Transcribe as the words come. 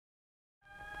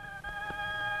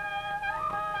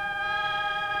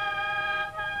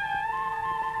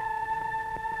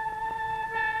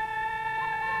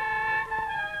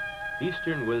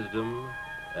Eastern Wisdom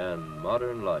and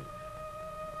Modern Life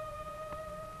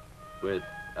with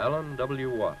Alan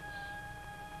W. Watts.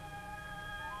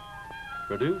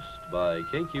 Produced by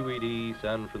KQED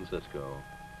San Francisco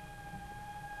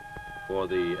for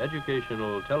the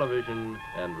Educational Television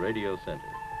and Radio Center.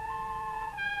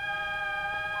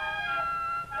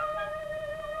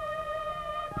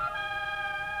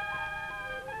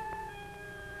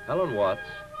 Alan Watts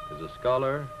is a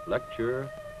scholar, lecturer,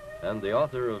 and the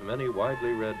author of many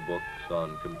widely read books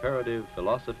on comparative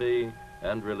philosophy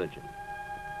and religion.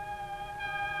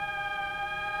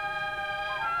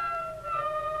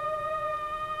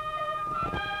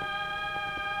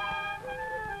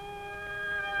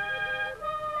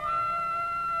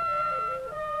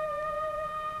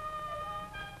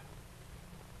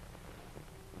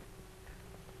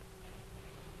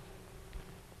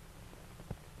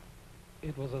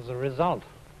 It was as a result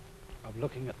of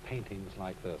looking at paintings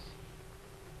like this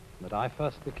that I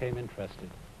first became interested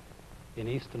in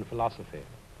Eastern philosophy.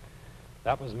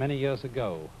 That was many years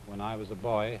ago when I was a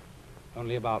boy,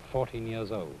 only about 14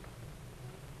 years old.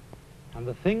 And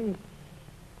the thing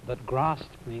that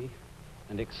grasped me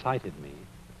and excited me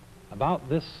about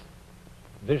this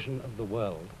vision of the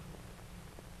world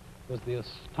was the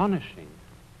astonishing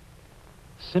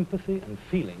sympathy and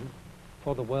feeling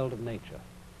for the world of nature.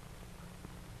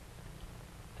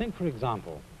 Think, for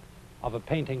example, of a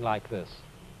painting like this,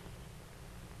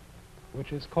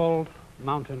 which is called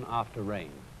Mountain After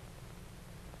Rain.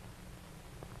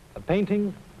 A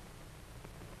painting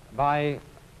by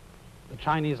the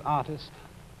Chinese artist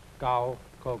Gao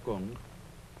Kogung,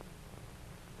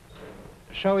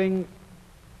 showing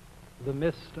the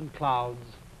mist and clouds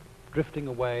drifting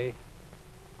away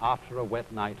after a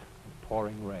wet night of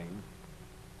pouring rain.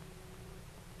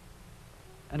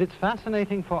 And it's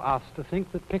fascinating for us to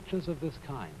think that pictures of this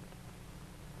kind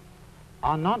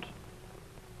are not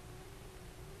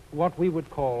what we would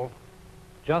call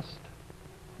just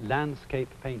landscape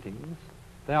paintings.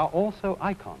 They are also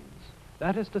icons.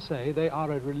 That is to say, they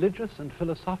are a religious and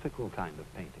philosophical kind of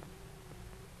painting.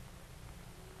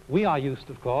 We are used,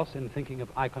 of course, in thinking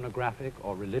of iconographic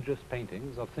or religious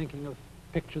paintings, of thinking of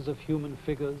pictures of human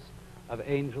figures, of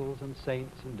angels and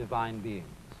saints and divine beings.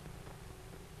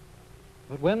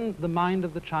 But when the mind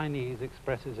of the Chinese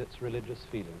expresses its religious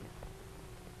feeling,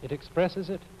 it expresses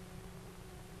it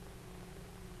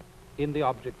in the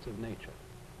objects of nature.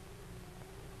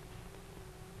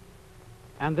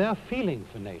 And their feeling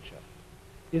for nature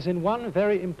is in one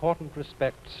very important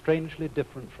respect strangely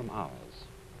different from ours.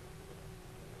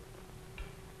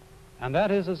 And that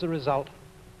is as a result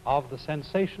of the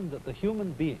sensation that the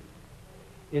human being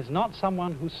is not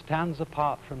someone who stands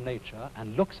apart from nature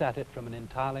and looks at it from an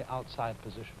entirely outside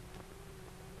position.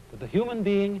 But the human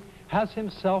being has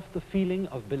himself the feeling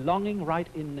of belonging right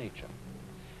in nature.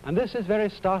 And this is very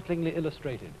startlingly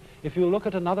illustrated. If you look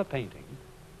at another painting,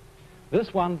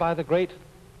 this one by the great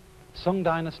Song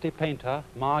Dynasty painter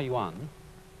Ma Yuan,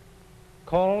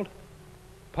 called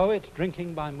Poet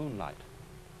Drinking by Moonlight.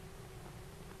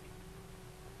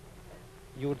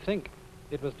 You would think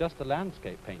it was just a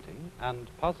landscape painting and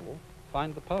puzzle,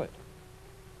 find the poet.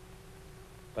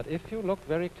 But if you look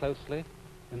very closely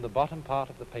in the bottom part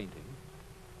of the painting,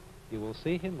 you will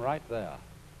see him right there,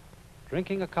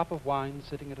 drinking a cup of wine,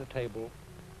 sitting at a table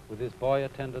with his boy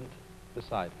attendant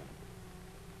beside him.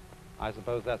 I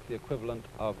suppose that's the equivalent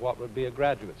of what would be a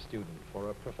graduate student for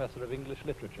a professor of English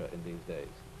literature in these days.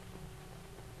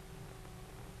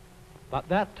 But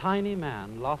that tiny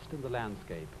man lost in the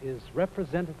landscape is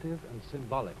representative and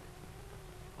symbolic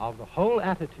of the whole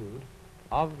attitude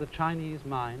of the Chinese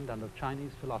mind and of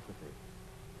Chinese philosophy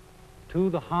to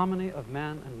the harmony of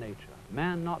man and nature.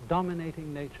 Man not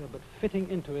dominating nature, but fitting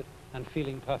into it and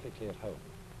feeling perfectly at home.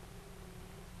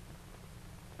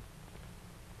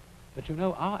 But you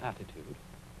know, our attitude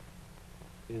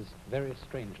is very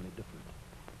strangely different.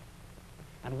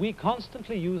 And we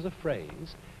constantly use a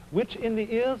phrase which in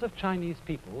the ears of Chinese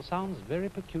people sounds very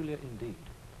peculiar indeed.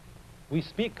 We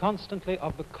speak constantly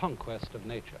of the conquest of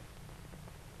nature,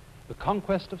 the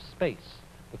conquest of space,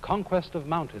 the conquest of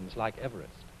mountains like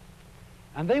Everest.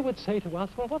 And they would say to us,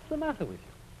 well, what's the matter with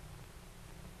you?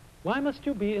 Why must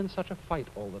you be in such a fight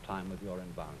all the time with your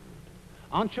environment?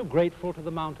 Aren't you grateful to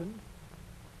the mountain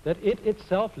that it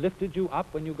itself lifted you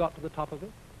up when you got to the top of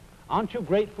it? Aren't you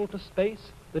grateful to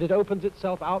space that it opens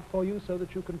itself out for you so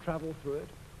that you can travel through it?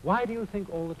 Why do you think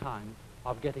all the time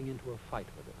of getting into a fight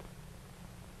with it?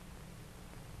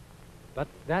 But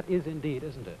that is indeed,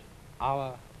 isn't it,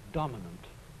 our dominant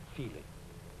feeling.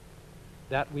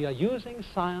 That we are using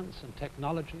science and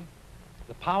technology,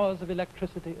 the powers of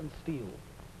electricity and steel,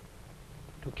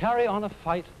 to carry on a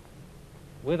fight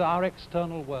with our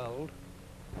external world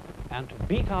and to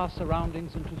beat our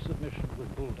surroundings into submission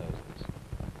with bulldozers.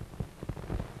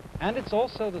 And it's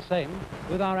also the same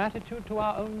with our attitude to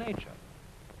our own nature,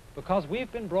 because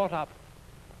we've been brought up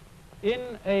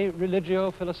in a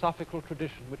religio-philosophical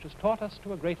tradition which has taught us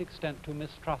to a great extent to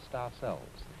mistrust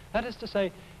ourselves. That is to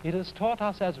say, it has taught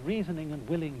us as reasoning and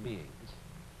willing beings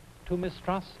to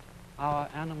mistrust our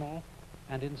animal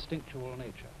and instinctual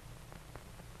nature.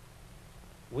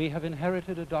 We have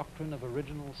inherited a doctrine of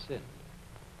original sin,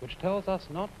 which tells us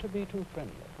not to be too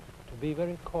friendly, to be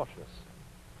very cautious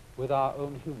with our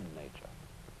own human nature.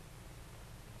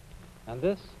 And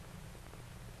this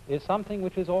is something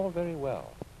which is all very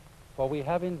well, for we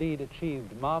have indeed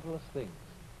achieved marvelous things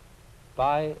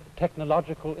by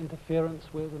technological interference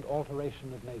with and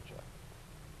alteration of nature.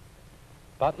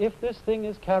 But if this thing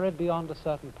is carried beyond a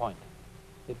certain point,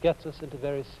 it gets us into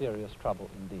very serious trouble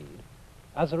indeed,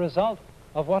 as a result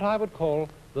of what I would call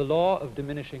the law of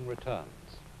diminishing returns.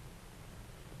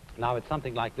 Now, it's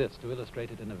something like this, to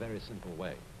illustrate it in a very simple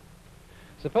way.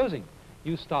 Supposing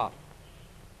you start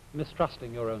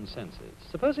mistrusting your own senses.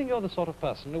 Supposing you're the sort of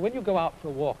person who, when you go out for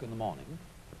a walk in the morning,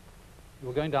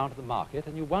 you're going down to the market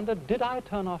and you wonder, did I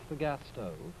turn off the gas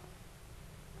stove?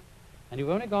 And you've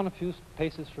only gone a few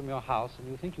paces from your house and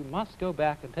you think you must go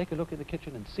back and take a look in the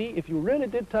kitchen and see if you really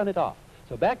did turn it off.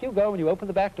 So back you go and you open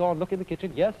the back door and look in the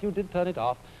kitchen. Yes, you did turn it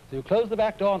off. So you close the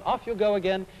back door and off you go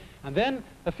again. And then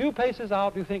a few paces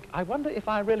out you think, I wonder if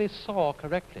I really saw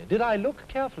correctly. Did I look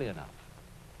carefully enough?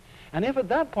 And if at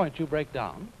that point you break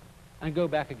down and go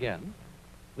back again,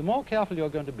 the more careful you're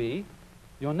going to be,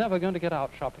 you're never going to get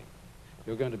out shopping.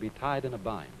 You're going to be tied in a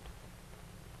bind.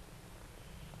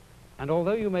 And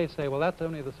although you may say, well, that's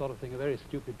only the sort of thing a very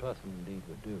stupid person indeed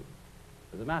would do,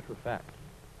 as a matter of fact,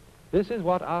 this is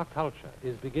what our culture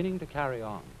is beginning to carry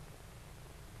on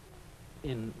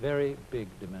in very big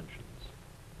dimensions.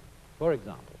 For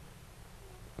example,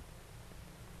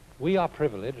 we are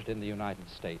privileged in the United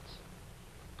States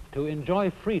to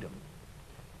enjoy freedom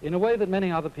in a way that many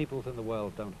other peoples in the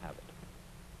world don't have it.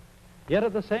 Yet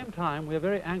at the same time, we're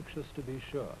very anxious to be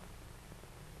sure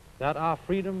that our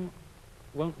freedom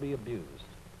won't be abused.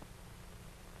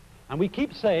 And we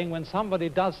keep saying when somebody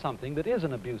does something that is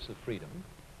an abuse of freedom,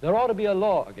 there ought to be a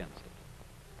law against it.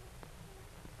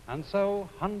 And so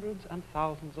hundreds and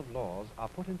thousands of laws are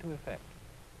put into effect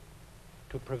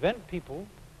to prevent people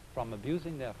from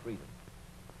abusing their freedom.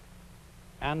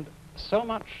 And so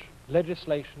much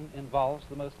legislation involves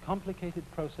the most complicated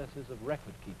processes of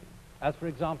record keeping. As, for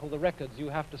example, the records you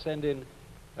have to send in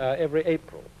every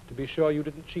April to be sure you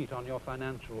didn't cheat on your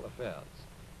financial affairs.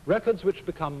 Records which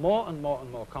become more and more and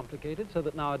more complicated, so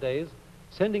that nowadays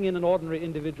sending in an ordinary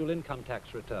individual income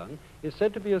tax return is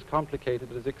said to be as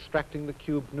complicated as extracting the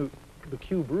cube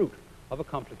root of a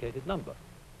complicated number.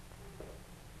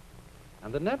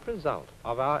 And the net result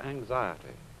of our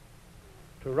anxiety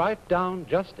to write down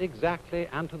just exactly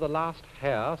and to the last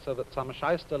hair, so that some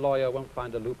shyster lawyer won't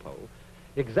find a loophole,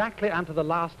 exactly and to the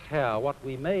last hair what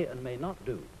we may and may not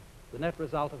do, the net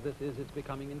result of this is it's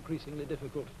becoming increasingly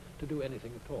difficult to do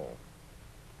anything at all.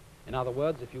 In other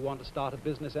words, if you want to start a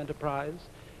business enterprise,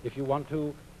 if you want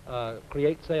to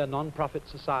create, say, a non-profit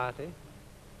society,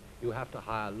 you have to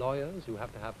hire lawyers, you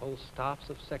have to have whole staffs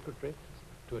of secretaries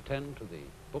to attend to the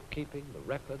bookkeeping, the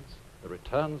records, the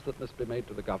returns that must be made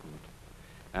to the government.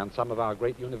 And some of our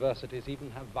great universities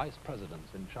even have vice presidents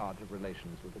in charge of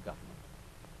relations with the government.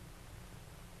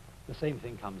 The same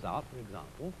thing comes out, for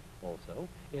example, also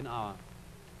in our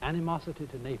animosity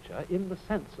to nature in the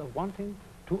sense of wanting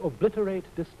to obliterate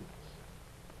distance.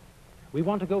 We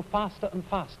want to go faster and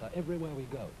faster everywhere we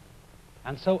go,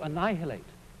 and so annihilate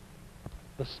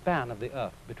the span of the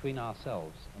earth between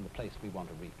ourselves and the place we want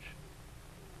to reach.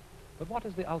 But what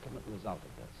is the ultimate result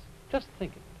of this? Just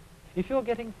think of it. If you're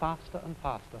getting faster and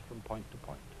faster from point to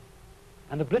point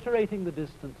and obliterating the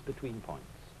distance between points,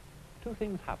 two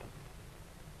things happen.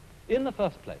 In the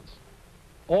first place,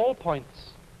 all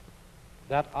points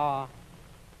that are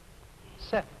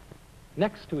set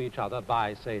next to each other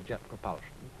by, say, jet propulsion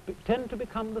tend to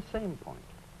become the same point.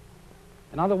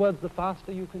 In other words, the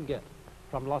faster you can get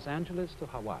from Los Angeles to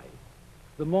Hawaii,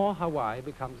 the more Hawaii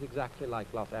becomes exactly like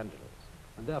Los Angeles.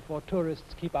 And therefore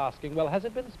tourists keep asking, well, has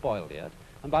it been spoiled yet?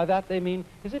 And by that they mean,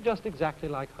 is it just exactly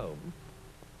like home?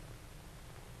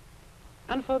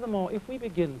 And furthermore, if we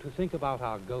begin to think about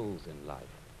our goals in life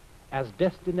as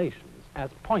destinations, as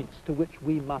points to which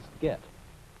we must get,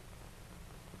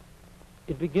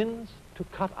 it begins to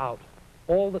cut out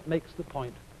all that makes the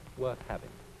point worth having.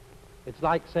 It's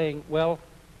like saying, well,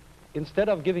 instead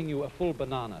of giving you a full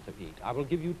banana to eat, I will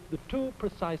give you the two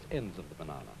precise ends of the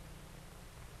banana.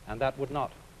 And that would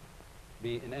not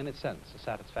be in any sense a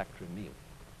satisfactory meal.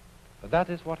 But that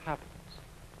is what happens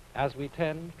as we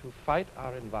tend to fight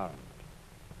our environment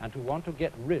and to want to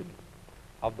get rid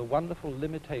of the wonderful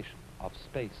limitation of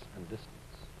space and distance.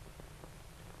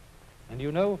 And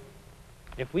you know,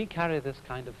 if we carry this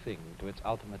kind of thing to its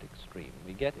ultimate extreme,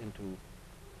 we get into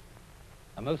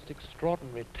a most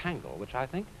extraordinary tangle, which I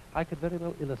think I could very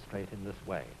well illustrate in this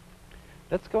way.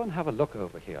 Let's go and have a look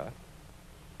over here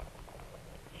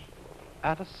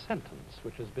at a sentence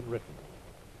which has been written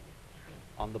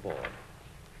on the board.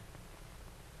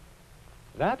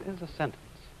 That is a sentence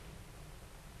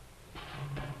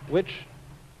which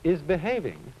is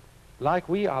behaving like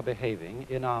we are behaving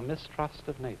in our mistrust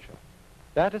of nature.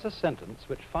 That is a sentence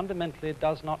which fundamentally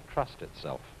does not trust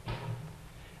itself.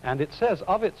 And it says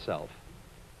of itself,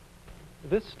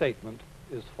 this statement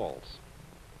is false.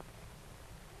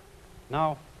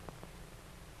 Now,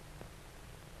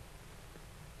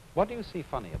 what do you see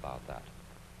funny about that?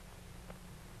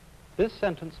 This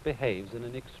sentence behaves in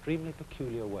an extremely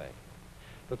peculiar way.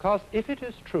 Because if it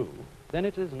is true, then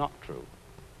it is not true.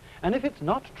 And if it's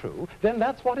not true, then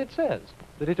that's what it says,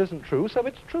 that it isn't true, so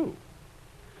it's true.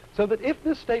 So that if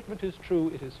this statement is true,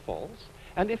 it is false,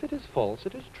 and if it is false,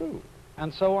 it is true,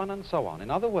 and so on and so on. In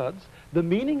other words, the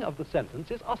meaning of the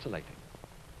sentence is oscillating.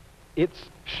 It's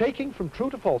shaking from true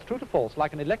to false,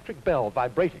 like an electric bell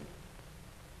vibrating.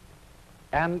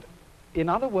 And in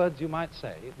other words, you might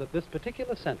say that this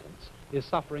particular sentence is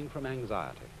suffering from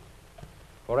anxiety.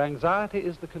 For anxiety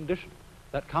is the condition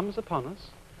that comes upon us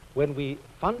when we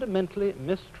fundamentally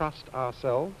mistrust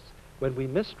ourselves, when we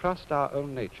mistrust our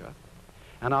own nature,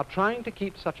 and are trying to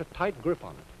keep such a tight grip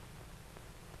on it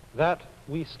that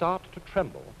we start to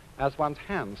tremble, as one's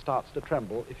hand starts to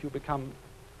tremble if you become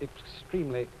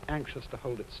extremely anxious to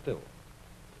hold it still.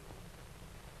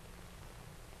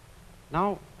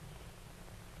 Now,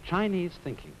 Chinese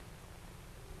thinking,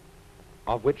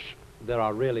 of which there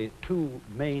are really two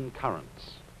main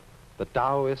currents, the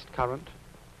Taoist current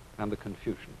and the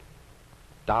Confucian.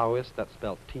 Taoist, that's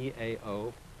spelled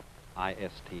T-A-O-I-S-T,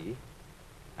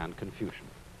 and Confucian.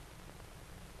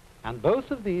 And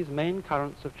both of these main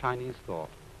currents of Chinese thought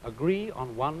agree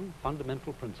on one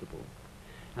fundamental principle,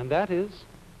 and that is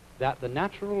that the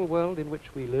natural world in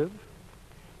which we live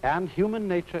and human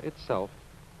nature itself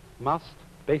must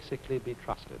basically be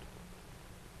trusted.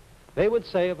 They would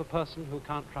say of a person who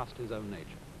can't trust his own nature,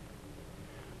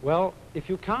 well, if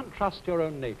you can't trust your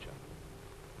own nature,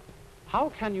 how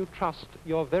can you trust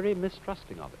your very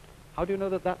mistrusting of it? How do you know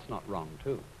that that's not wrong,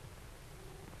 too?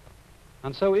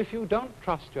 And so if you don't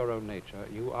trust your own nature,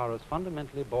 you are as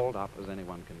fundamentally balled up as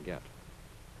anyone can get.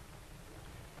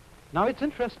 Now, it's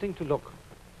interesting to look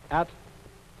at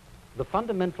the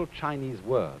fundamental Chinese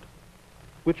word,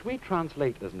 which we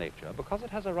translate as nature, because it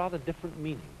has a rather different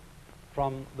meaning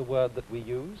from the word that we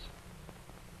use.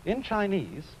 In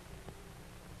Chinese,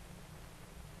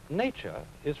 nature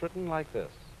is written like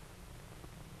this.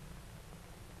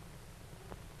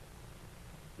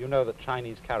 You know that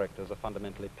Chinese characters are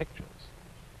fundamentally pictures.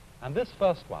 And this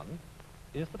first one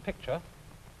is the picture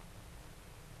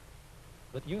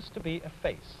that used to be a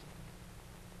face.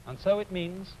 And so it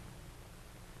means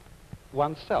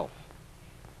oneself,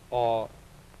 or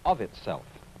of itself.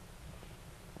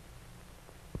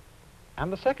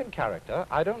 And the second character,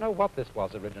 I don't know what this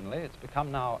was originally. It's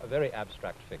become now a very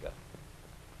abstract figure.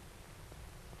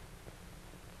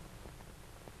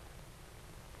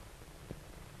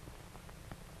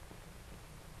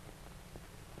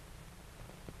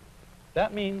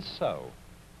 That means so.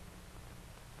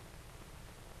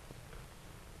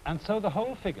 And so the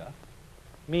whole figure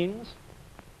means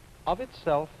of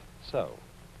itself so.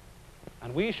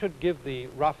 And we should give the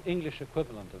rough English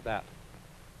equivalent of that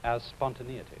as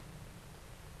spontaneity.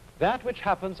 That which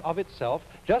happens of itself,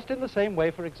 just in the same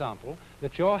way, for example,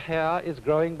 that your hair is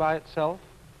growing by itself,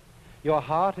 your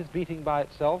heart is beating by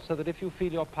itself, so that if you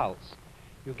feel your pulse,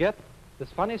 you get this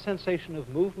funny sensation of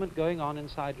movement going on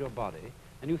inside your body,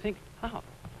 and you think, oh,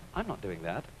 I'm not doing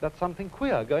that. That's something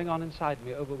queer going on inside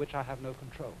me over which I have no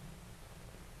control.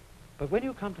 But when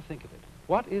you come to think of it,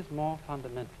 what is more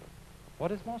fundamental?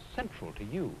 What is more central to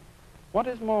you? What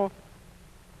is more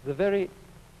the very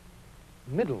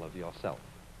middle of yourself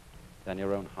than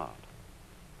your own heart?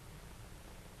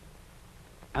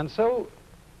 And so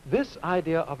this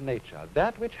idea of nature,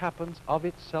 that which happens of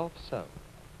itself so,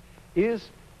 is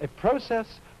a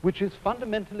process which is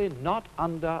fundamentally not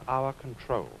under our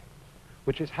control,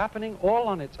 which is happening all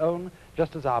on its own,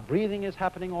 just as our breathing is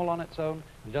happening all on its own,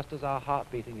 and just as our heart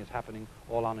beating is happening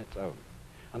all on its own.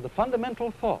 And the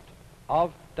fundamental thought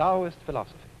of Taoist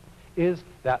philosophy is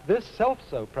that this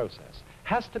self-so process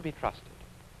has to be trusted.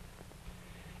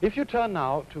 If you turn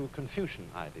now to Confucian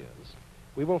ideas,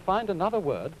 we will find another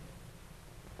word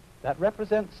that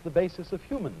represents the basis of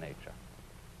human nature.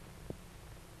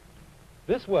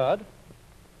 This word,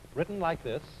 written like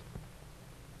this,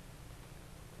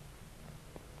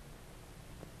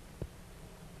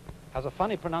 has a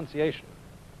funny pronunciation.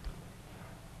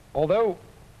 Although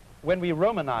when we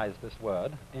Romanize this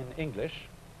word in English,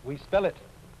 we spell it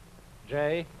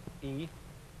J-E-N,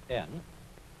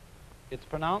 it's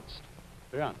pronounced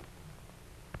Yuan.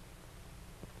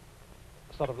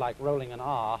 Sort of like rolling an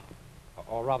R,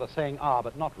 or rather saying R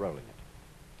but not rolling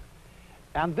it.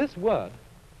 And this word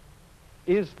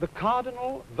is the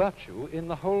cardinal virtue in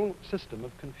the whole system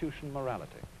of Confucian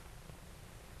morality.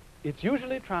 It's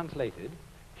usually translated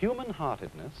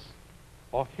human-heartedness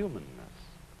or humanness.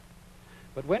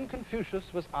 But when Confucius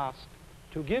was asked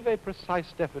to give a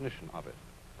precise definition of it,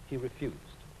 he refused.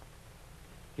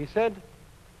 He said,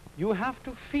 you have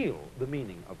to feel the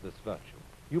meaning of this virtue.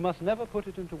 You must never put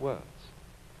it into words.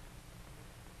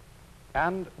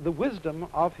 And the wisdom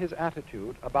of his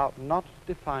attitude about not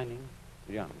defining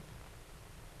Yuan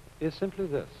is simply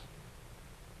this,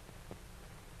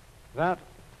 that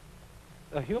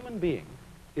a human being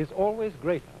is always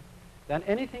greater than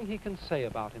anything he can say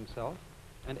about himself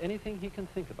and anything he can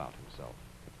think about himself.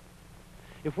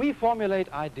 If we formulate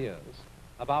ideas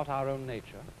about our own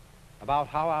nature, about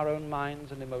how our own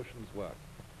minds and emotions work,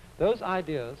 those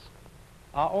ideas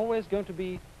are always going to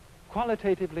be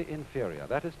qualitatively inferior.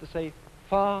 That is to say,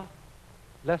 far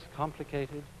less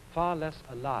complicated, far less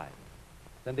alive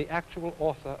than the actual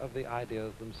author of the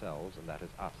ideas themselves, and that is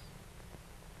us.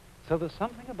 So there's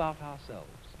something about ourselves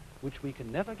which we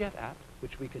can never get at,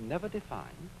 which we can never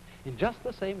define, in just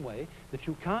the same way that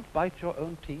you can't bite your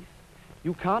own teeth,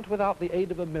 you can't, without the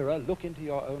aid of a mirror, look into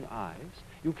your own eyes,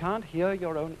 you can't hear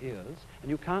your own ears,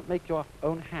 and you can't make your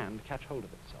own hand catch hold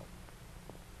of itself.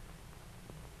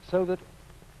 So that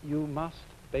you must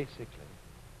basically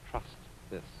trust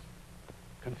this.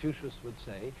 Confucius would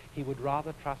say he would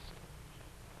rather trust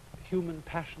human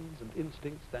passions and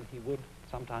instincts than he would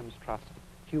sometimes trust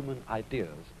human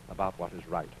ideas about what is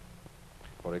right.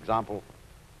 For example,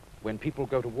 when people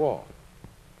go to war,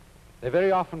 they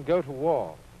very often go to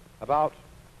war about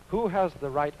who has the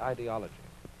right ideology,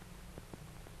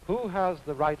 who has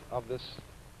the right of this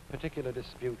particular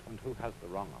dispute and who has the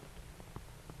wrong of it.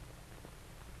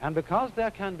 And because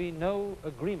there can be no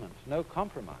agreement, no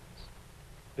compromise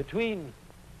between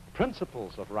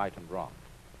principles of right and wrong,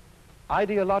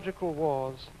 ideological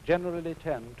wars generally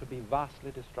tend to be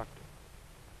vastly destructive.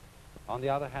 On the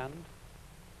other hand,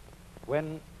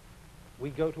 when we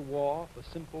go to war for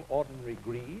simple, ordinary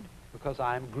greed, because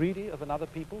I am greedy of another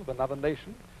people, of another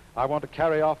nation, I want to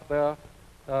carry off their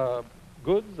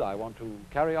goods, I want to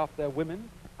carry off their women,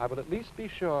 I will at least be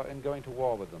sure in going to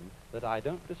war with them that I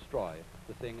don't destroy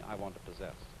the thing I want to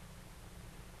possess.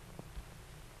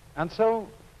 And so,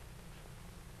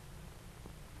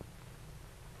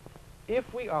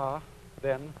 if we are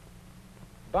then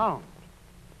bound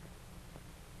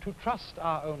to trust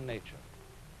our own nature,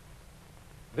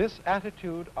 this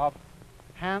attitude of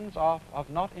hands-off, of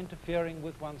not interfering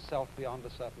with oneself beyond a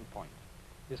certain point,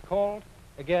 is called,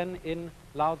 again in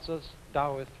Lao Tzu's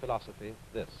Taoist philosophy,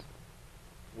 this: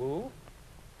 Wu,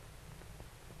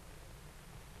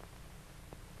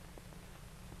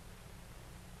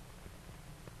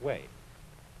 Wei.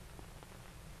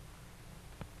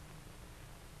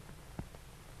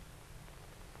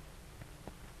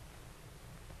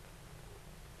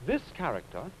 This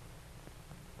character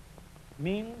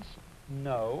means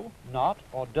no, not,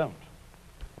 or don't.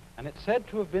 And it's said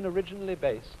to have been originally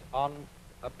based on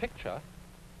a picture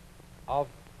of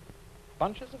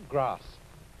bunches of grass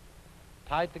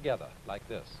tied together like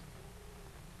this,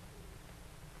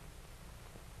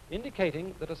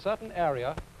 indicating that a certain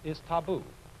area is taboo.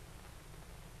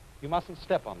 You mustn't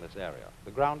step on this area.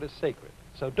 The ground is sacred.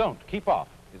 So don't, keep off,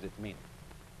 is its meaning.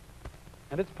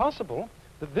 And it's possible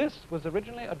that this was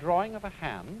originally a drawing of a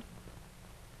hand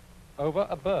over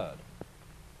a bird.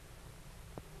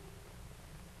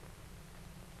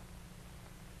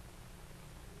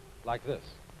 Like this.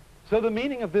 So the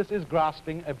meaning of this is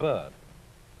grasping a bird.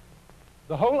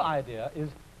 The whole idea is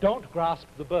don't grasp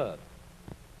the bird.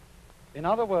 In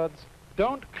other words,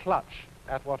 don't clutch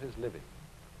at what is living.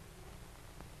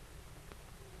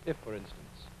 If, for instance,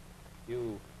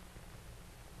 you,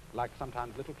 like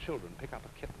sometimes little children, pick up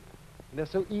a kitten, and they're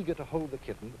so eager to hold the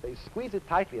kitten that they squeeze it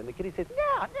tightly, and the kitty says,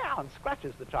 meow, meow, and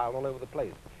scratches the child all over the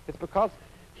place. It's because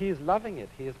he is loving it,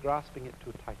 he is grasping it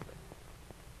too tightly.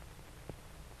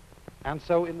 And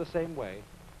so in the same way,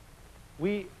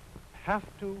 we have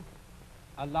to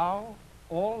allow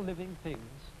all living things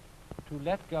to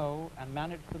let go and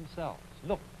manage themselves.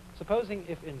 Look, supposing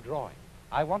if in drawing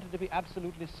I wanted to be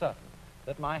absolutely certain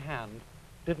that my hand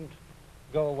didn't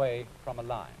go away from a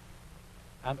line,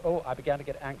 and oh, I began to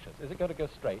get anxious. Is it going to go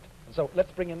straight? And so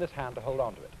let's bring in this hand to hold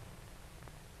on to it.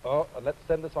 Oh, and let's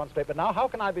send this on straight. But now how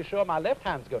can I be sure my left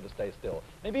hand's going to stay still?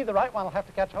 Maybe the right one will have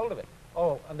to catch hold of it.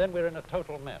 Oh, and then we're in a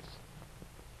total mess.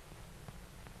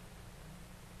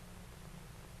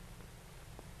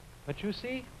 But you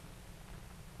see,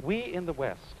 we in the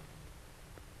West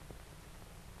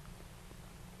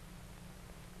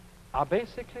are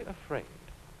basically afraid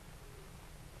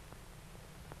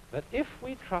that if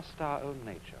we trust our own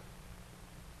nature,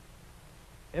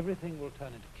 everything will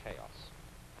turn into chaos.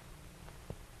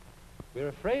 We're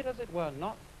afraid, as it were,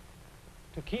 not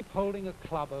to keep holding a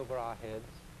club over our heads,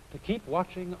 to keep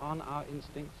watching on our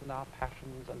instincts and our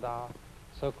passions and our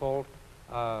so-called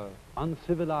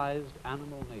uncivilized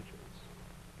animal natures,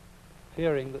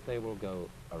 fearing that they will go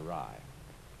awry.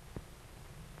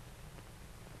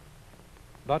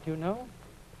 But you know,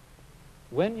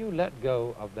 when you let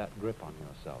go of that grip on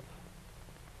yourself,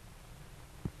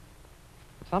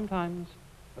 sometimes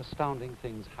astounding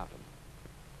things happen.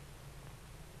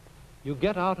 You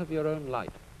get out of your own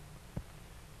light.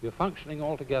 You're functioning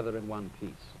all together in one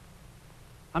piece.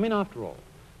 I mean, after all,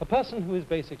 a person who is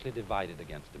basically divided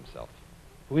against himself,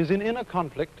 who is in inner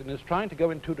conflict and is trying to go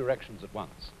in two directions at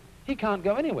once, he can't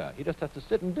go anywhere. He just has to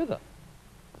sit and dither.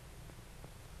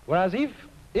 Whereas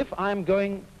if I'm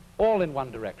going all in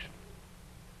one direction,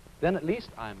 then at least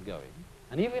I'm going.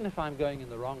 And even if I'm going in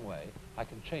the wrong way, I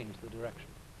can change the direction.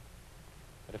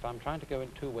 But if I'm trying to go in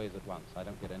two ways at once, I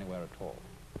don't get anywhere at all.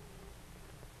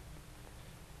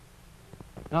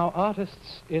 Now,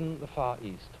 artists in the Far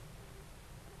East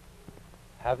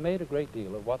have made a great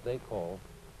deal of what they call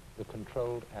the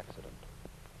controlled accident.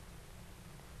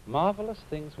 Marvelous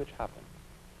things which happen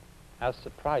as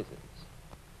surprises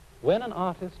when an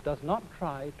artist does not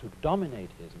try to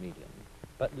dominate his medium,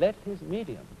 but let his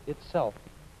medium itself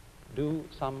do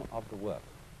some of the work.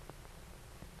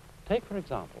 Take, for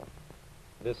example,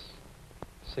 this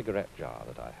cigarette jar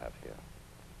that I have here.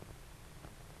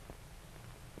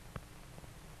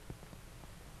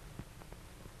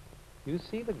 You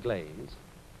see the glaze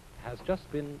has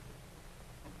just been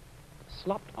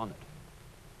slopped on it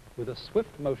with a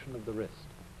swift motion of the wrist.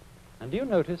 And do you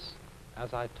notice,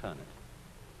 as I turn it,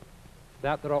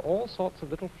 that there are all sorts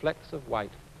of little flecks of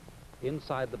white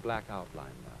inside the black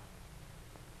outline there,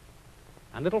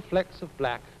 and little flecks of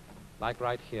black, like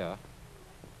right here,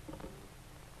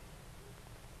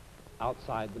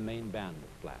 outside the main band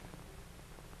of black.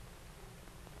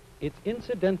 It's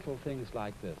incidental things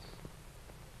like this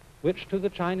which to the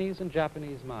Chinese and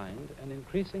Japanese mind, and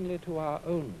increasingly to our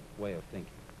own way of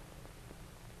thinking,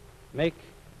 make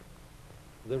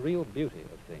the real beauty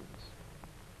of things.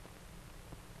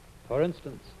 For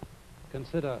instance,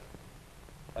 consider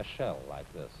a shell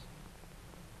like this.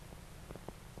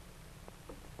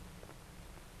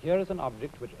 Here is an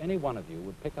object which any one of you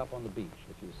would pick up on the beach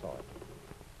if you saw it.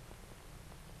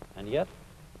 And yet,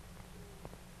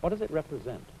 what does it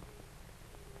represent?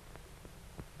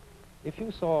 If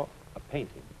you saw a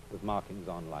painting with markings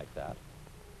on like that,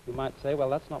 you might say, well,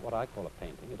 that's not what I call a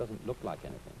painting. It doesn't look like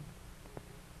anything.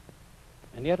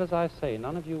 And yet, as I say,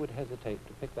 none of you would hesitate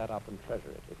to pick that up and treasure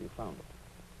it if you found it.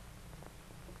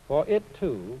 For it,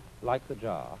 too, like the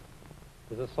jar,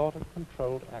 is a sort of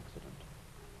controlled accident.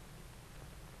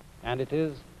 And it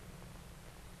is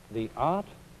the art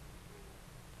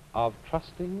of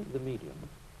trusting the medium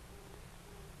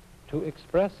to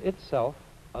express itself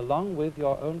along with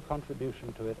your own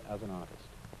contribution to it as an artist.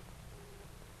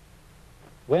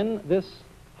 When this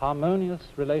harmonious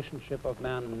relationship of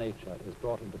man and nature is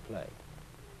brought into play,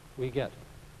 we get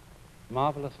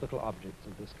marvelous little objects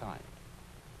of this kind.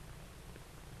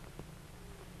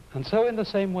 And so in the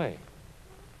same way,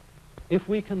 if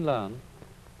we can learn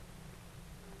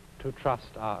to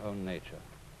trust our own nature,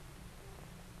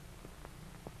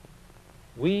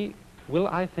 we will,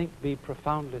 I think, be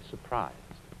profoundly surprised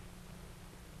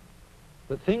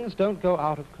that things don't go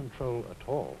out of control at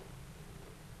all,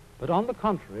 but on the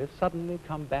contrary, suddenly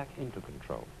come back into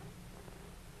control.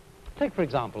 Take, for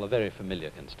example, a very familiar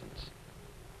instance.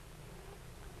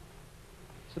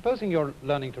 Supposing you're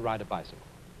learning to ride a bicycle.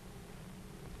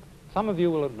 Some of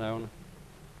you will have known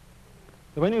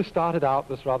that when you started out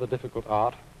this rather difficult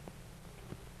art,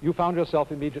 you found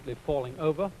yourself immediately falling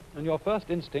over, and your first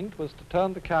instinct was to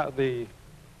turn the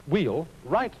wheel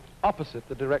right opposite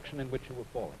the direction in which you were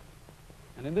falling.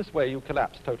 And in this way, you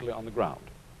collapsed totally on the ground.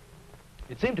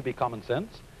 It seemed to be common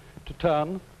sense to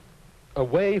turn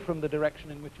away from the direction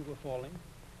in which you were falling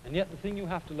And yet the thing you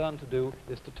have to learn to do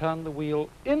is to turn the wheel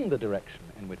in the direction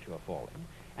in which you're falling.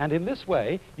 And in this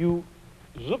way, you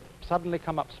zoop, suddenly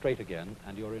come up straight again,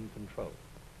 and you're in control.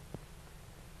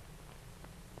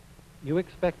 You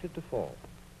expected to fall.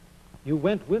 You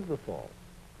went with the fall,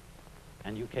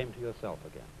 and you came to yourself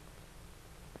again.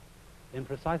 In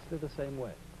precisely the same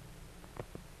way.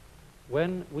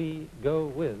 When we go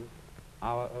with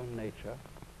our own nature,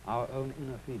 our own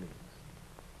inner feelings,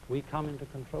 we come into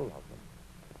control of them.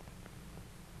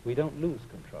 We don't lose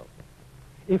control.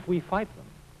 If we fight them,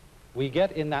 we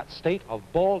get in that state of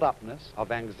balled upness,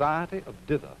 of anxiety, of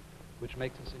dither, which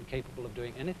makes us incapable of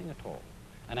doing anything at all.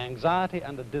 An anxiety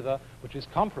and a dither which is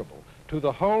comparable to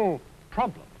the whole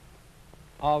problem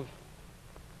of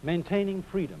maintaining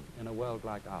freedom in a world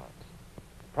like ours.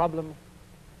 The problem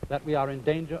that we are in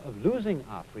danger of losing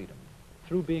our freedom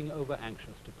through being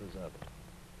over-anxious to preserve it.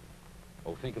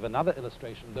 Or think of another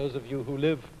illustration. Those of you who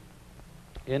live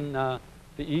in the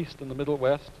East and the Middle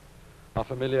West are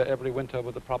familiar every winter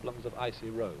with the problems of icy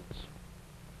roads.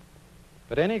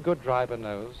 But any good driver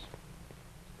knows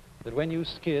that when you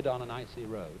skid on an icy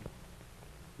road,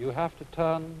 you have to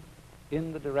turn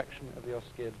in the direction of your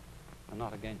skid and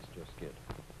not against your skid.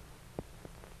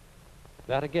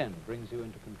 That again brings you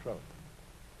into control.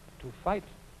 To fight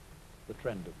the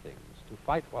trend of things, to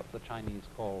fight what the Chinese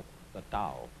call the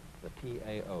Tao, the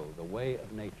T-A-O, the way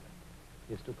of nature,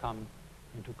 is to come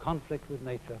into conflict with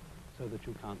nature so that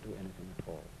you can't do anything at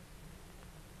all.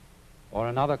 Or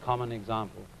another common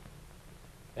example,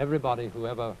 everybody who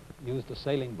ever used a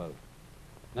sailing boat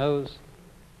knows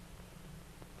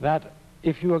that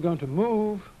if you are going to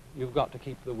move, you've got to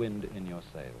keep the wind in your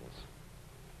sails.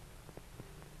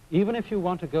 Even if you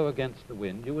want to go against the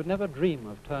wind, you would never dream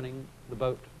of turning the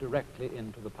boat directly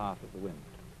into the path of the wind.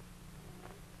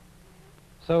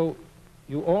 So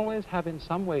you always have in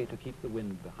some way to keep the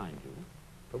wind behind you.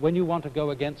 But when you want to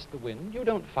go against the wind, you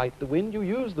don't fight the wind, you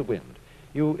use the wind.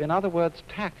 You, in other words,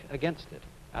 tack against it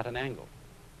at an angle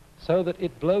so that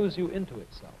it blows you into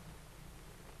itself.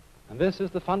 And this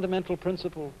is the fundamental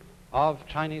principle of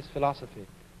Chinese philosophy,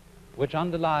 which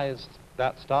underlies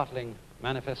that startling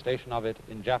manifestation of it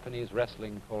in Japanese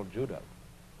wrestling called judo,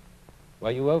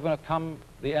 where you overcome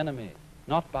the enemy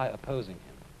not by opposing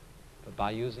him, but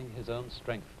by using his own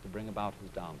strength to bring about his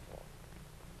downfall.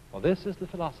 For this is the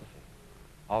philosophy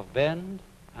of bend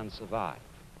and survive,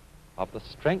 of the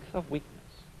strength of weakness,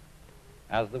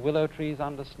 as the willow trees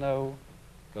under snow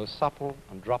go supple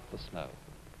and drop the snow,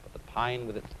 but the pine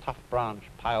with its tough branch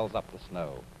piles up the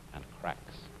snow and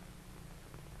cracks.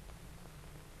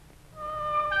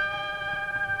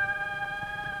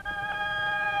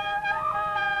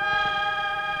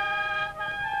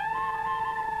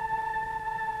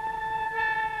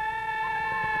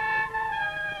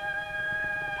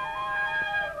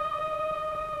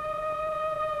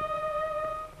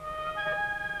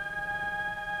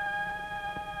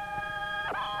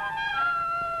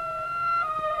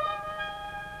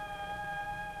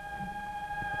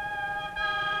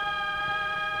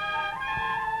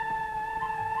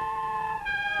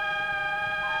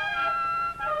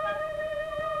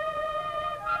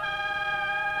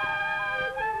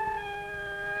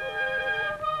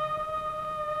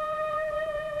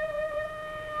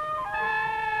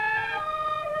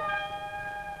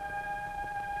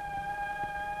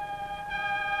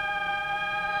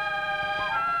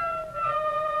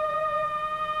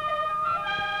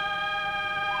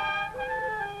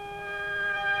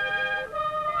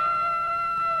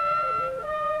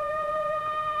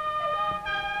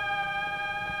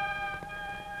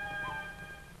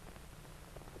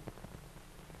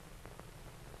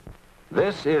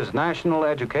 This is National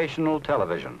Educational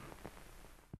Television.